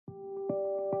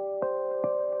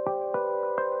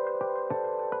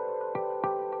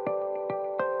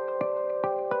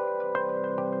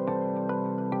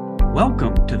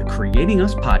Welcome to the Creating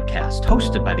Us podcast,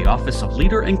 hosted by the Office of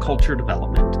Leader and Culture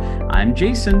Development. I'm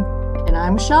Jason. And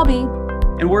I'm Shelby.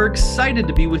 And we're excited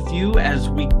to be with you as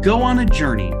we go on a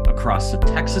journey across the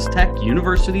Texas Tech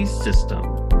University system.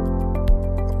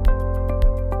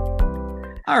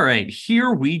 All right,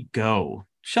 here we go.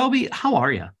 Shelby, how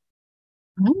are you?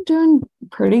 I'm doing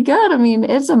pretty good. I mean,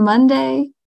 it's a Monday,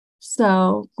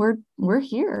 so we're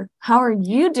here. How are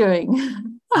you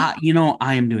doing? I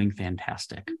am doing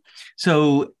fantastic.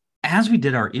 So as we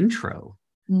did our intro,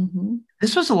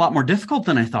 This was a lot more difficult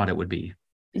than I thought it would be.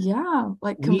 Yeah,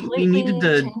 like completely we needed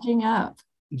to, changing up.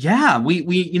 Yeah, we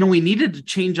needed to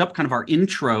change up kind of our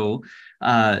intro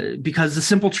because the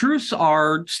simple truths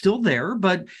are still there,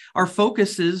 but our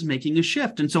focus is making a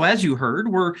shift. And so as you heard,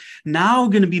 we're now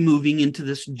going to be moving into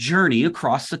this journey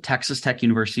across the Texas Tech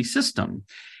University system.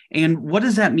 And what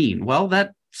does that mean? Well,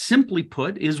 that simply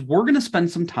put is we're going to spend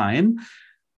some time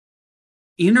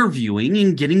interviewing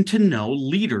and getting to know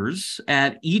leaders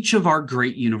at each of our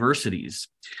great universities.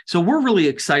 So we're really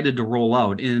excited to roll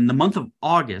out. In the month of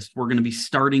August, we're going to be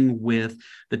starting with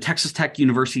the Texas Tech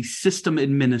University System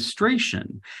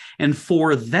Administration. And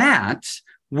for that,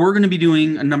 we're going to be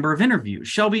doing a number of interviews.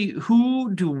 Shelby,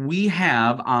 who do we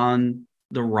have on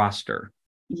the roster?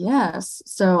 Yes,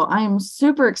 so I'm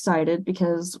super excited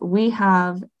because we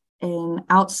have an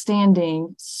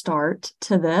outstanding start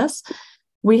to this.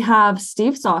 We have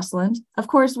Steve Sosland. Of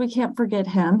course, we can't forget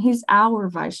him. He's our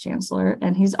vice chancellor,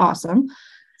 and he's awesome.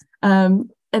 And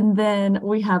then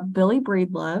we have Billy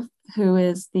Breedlove, who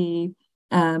is the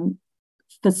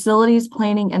facilities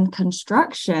planning and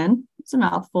construction, it's a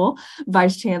mouthful,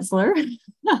 vice chancellor.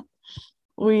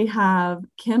 We have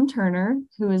Kim Turner,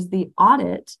 who is the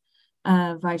audit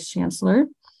vice chancellor.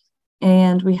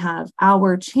 And we have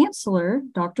our chancellor,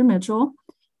 Dr. Mitchell,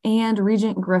 and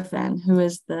Regent Griffin, who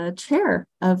is the chair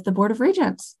of the Board of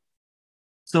Regents.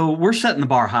 So we're setting the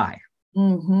bar high.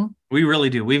 Mm-hmm. We really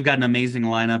do. We've got an amazing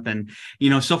lineup. And,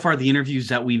 so far the interviews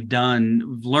that we've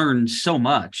done, we've learned so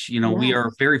much. Yes. We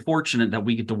are very fortunate that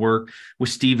we get to work with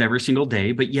Steve every single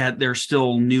day, but yet there's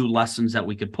still new lessons that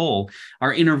we could pull.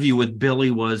 Our interview with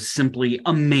Billy was simply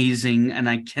amazing, and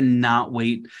I cannot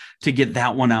wait to get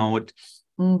that one out.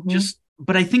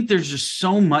 But I think there's just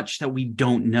so much that we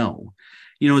don't know.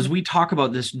 As we talk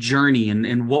about this journey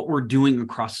and what we're doing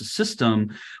across the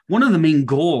system, one of the main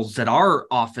goals that our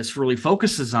office really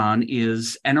focuses on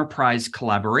is enterprise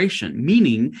collaboration,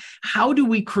 meaning how do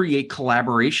we create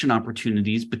collaboration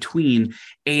opportunities between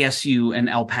ASU and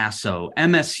El Paso,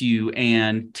 MSU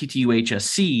and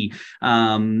TTU-HSC,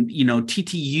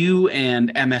 TTU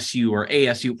and MSU or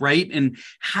ASU, right? And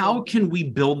how can we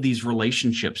build these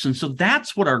relationships? And so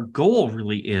that's what our goal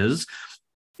really is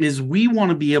we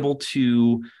want to be able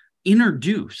to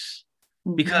introduce,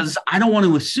 because I don't want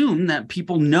to assume that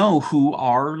people know who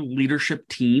our leadership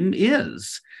team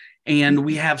is. And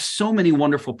we have so many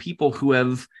wonderful people who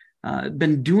have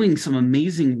been doing some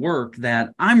amazing work that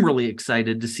I'm really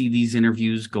excited to see these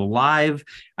interviews go live.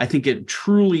 I think it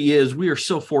truly is. We are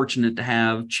so fortunate to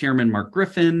have Chairman Mark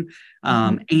Griffin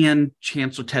and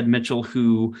Chancellor Ted Mitchell,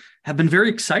 who have been very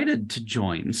excited to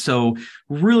join. So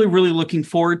really, really looking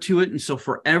forward to it. And so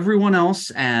for everyone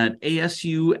else at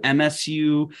ASU,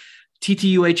 MSU,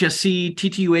 TTU-HSC,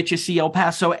 TTU-HSC El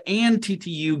Paso, and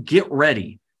TTU, get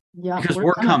ready. Yeah, because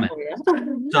we're coming.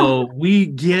 So we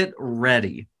get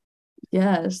ready.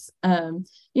 Yes.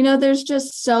 There's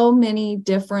just so many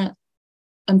different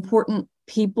important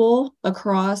people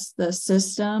across the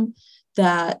system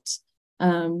that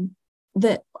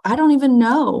I don't even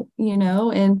know,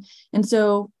 and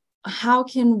so how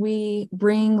can we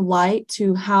bring light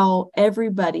to how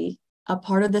everybody, a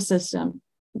part of the system,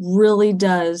 really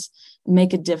does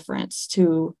make a difference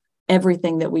to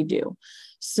everything that we do.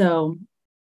 So,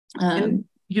 and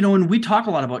we talk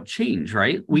a lot about change,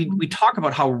 right? We talk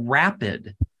about how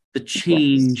rapid the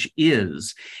change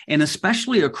is. And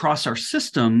especially across our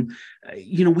system,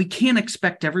 we can't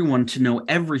expect everyone to know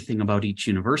everything about each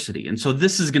university. And so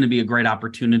this is going to be a great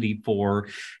opportunity for,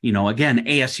 again,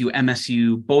 ASU,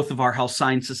 MSU, both of our health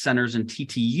sciences centers and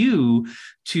TTU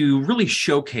to really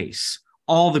showcase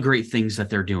all the great things that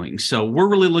they're doing. So we're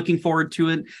really looking forward to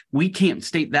it. We can't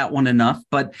state that one enough,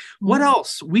 but what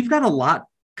else? We've got a lot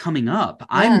coming up.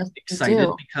 I'm excited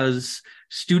because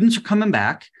students are coming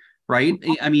back, right?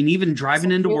 I mean, even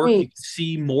driving into work, you can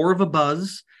see more of a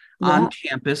buzz on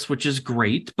campus, which is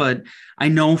great. But I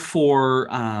know for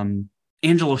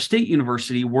Angelo State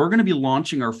University, we're going to be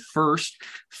launching our first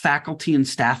faculty and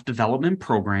staff development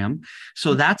program.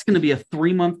 So that's going to be a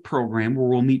 3-month program where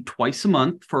we'll meet twice a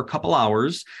month for a couple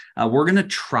hours. We're going to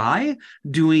try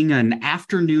doing an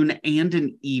afternoon and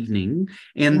an evening.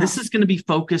 And this is going to be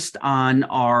focused on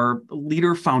our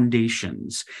leader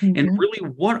foundations and really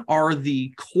what are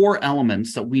the core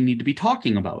elements that we need to be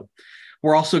talking about.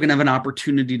 We're also going to have an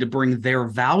opportunity to bring their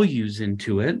values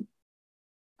into it,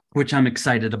 which I'm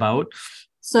excited about.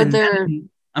 So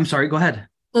I'm sorry, go ahead.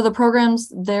 So the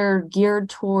programs, they're geared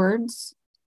towards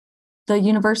the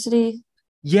university?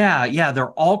 Yeah,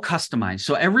 they're all customized.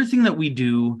 So everything that we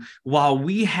do, while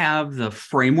we have the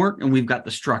framework and we've got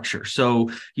the structure. So,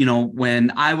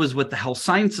 when I was with the Health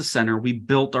Sciences Center, we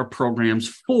built our programs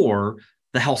for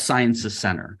the Health Sciences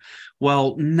Center.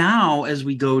 Well, now as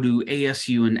we go to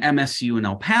ASU and MSU and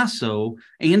El Paso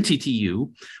and TTU,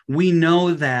 we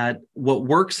know that what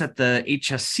works at the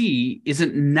HSC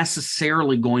isn't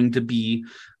necessarily going to be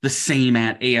the same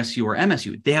at ASU or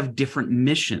MSU. They have different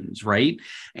missions, right?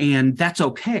 And that's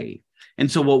okay. And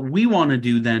so what we want to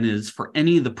do then is for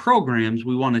any of the programs,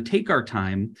 we want to take our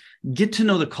time, get to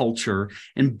know the culture,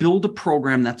 and build a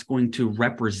program that's going to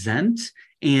represent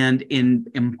and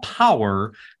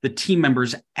empower the team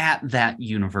members at that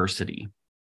university.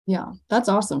 Yeah, that's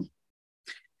awesome.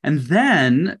 And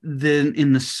then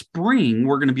in the spring,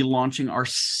 we're going to be launching our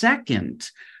second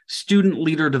student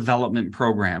leader development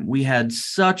program. We had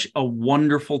such a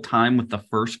wonderful time with the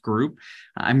first group.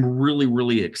 I'm really,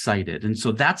 really excited. And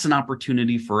so that's an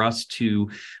opportunity for us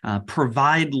to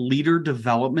provide leader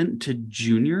development to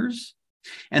juniors,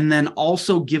 and then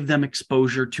also give them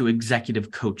exposure to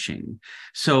executive coaching.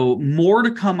 So more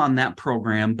to come on that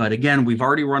program. But again, we've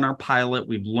already run our pilot.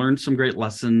 We've learned some great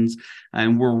lessons,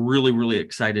 and we're really, really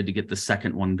excited to get the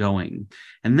second one going.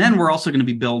 And then we're also going to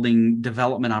be building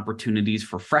development opportunities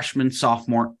for freshmen,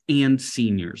 sophomore, and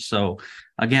seniors. So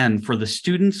again, for the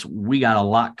students, we got a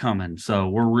lot coming. So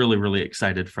we're really, really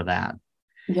excited for that.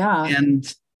 Yeah.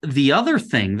 And the other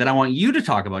thing that I want you to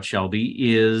talk about,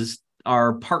 Shelby, is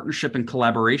our partnership and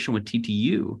collaboration with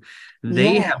TTU.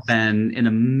 They have been an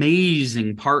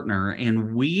amazing partner,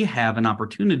 and we have an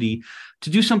opportunity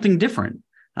to do something different.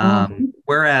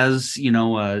 Whereas,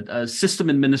 a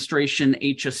system administration,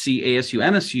 HSC, ASU,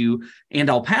 MSU, and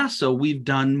El Paso, we've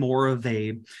done more of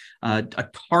a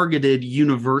targeted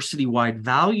university-wide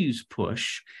values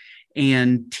push.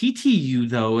 And TTU,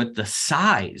 though, at the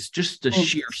size, just the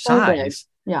sheer size,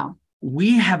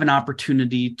 we have an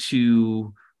opportunity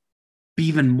to be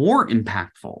even more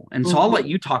impactful. And so I'll let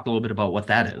you talk a little bit about what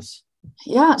that is.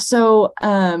 Yeah. So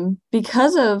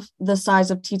because of the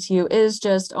size of TTU, it is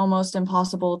just almost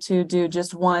impossible to do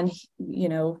just one,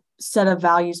 set of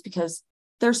values, because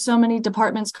there's so many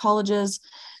departments, colleges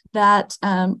that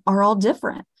are all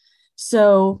different.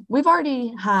 So we've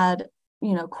already had,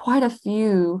 quite a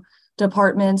few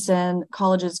departments and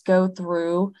colleges go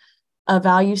through a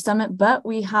value summit, but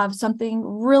we have something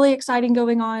really exciting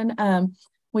going on.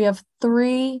 We have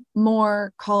 3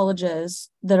 more colleges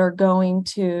that are going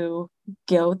to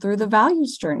go through the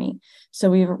values journey. So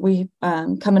we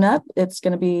coming up, it's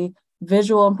going to be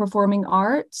visual and performing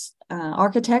arts,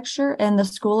 architecture, and the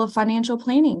School of Financial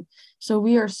Planning. So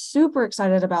we are super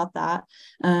excited about that.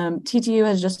 TTU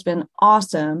has just been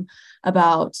awesome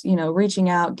about, reaching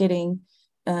out, getting,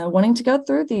 wanting to go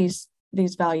through these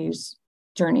values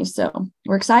journeys. So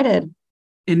we're excited.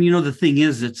 And, the thing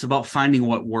is, it's about finding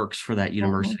what works for that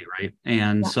university, right?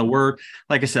 And so we're,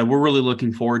 like I said, we're really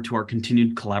looking forward to our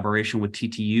continued collaboration with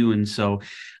TTU. And so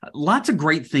lots of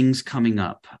great things coming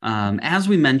up. As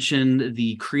we mentioned,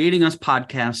 the Creating Us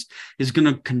podcast is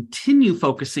going to continue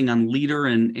focusing on leader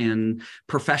and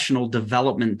professional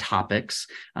development topics,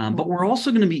 but we're also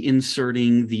going to be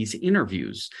inserting these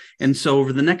interviews. And so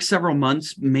over the next several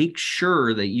months, make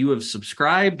sure that you have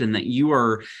subscribed and that you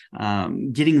are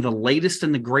getting the latest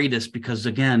and the greatest, because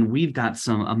again, we've got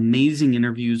some amazing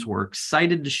interviews. We're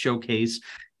excited to showcase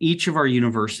each of our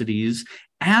universities.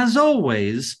 As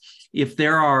always, if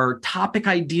there are topic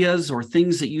ideas or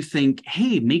things that you think,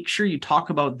 hey, make sure you talk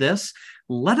about this,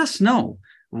 let us know.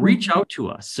 Reach out to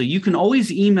us. So you can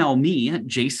always email me at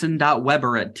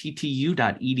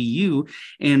jason.weber@ttu.edu,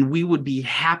 and we would be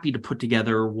happy to put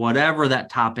together whatever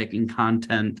that topic and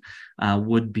content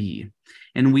would be.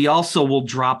 And we also will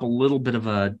drop a little bit of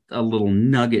a little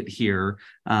nugget here.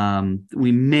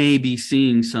 We may be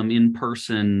seeing some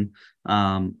in-person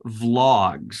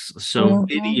vlogs, so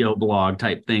video blog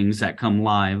type things that come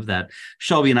live that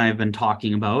Shelby and I have been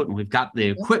talking about. And we've got the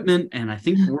equipment, and I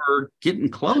think we're getting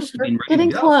close to being ready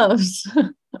to go. Close.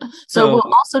 So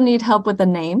we'll also need help with the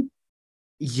name.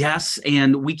 Yes,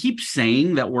 and we keep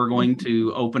saying that we're going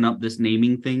to open up this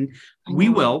naming thing. We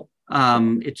will.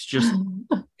 It's just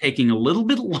taking a little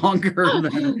bit longer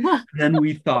than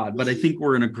we thought, but I think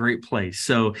we're in a great place.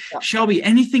 So, Shelbie,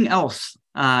 anything else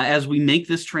as we make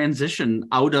this transition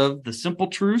out of the simple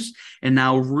truths and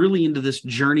now really into this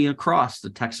journey across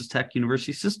the Texas Tech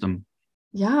University system?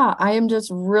 Yeah, I am just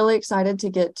really excited to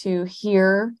get to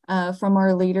hear from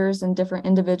our leaders and different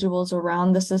individuals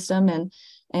around the system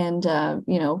and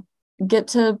get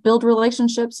to build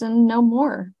relationships and know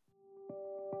more.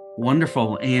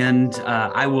 Wonderful. And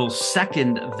I will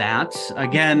second that.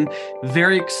 Again,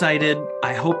 very excited.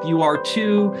 I hope you are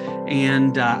too.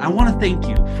 And I want to thank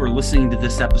you for listening to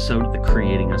this episode of the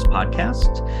Creating Us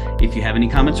podcast. If you have any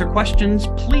comments or questions,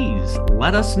 please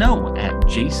let us know at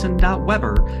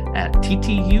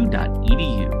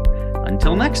jason.weber@ttu.edu.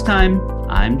 Until next time,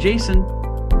 I'm Jason.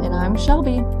 And I'm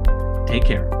Shelbie. Take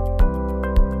care.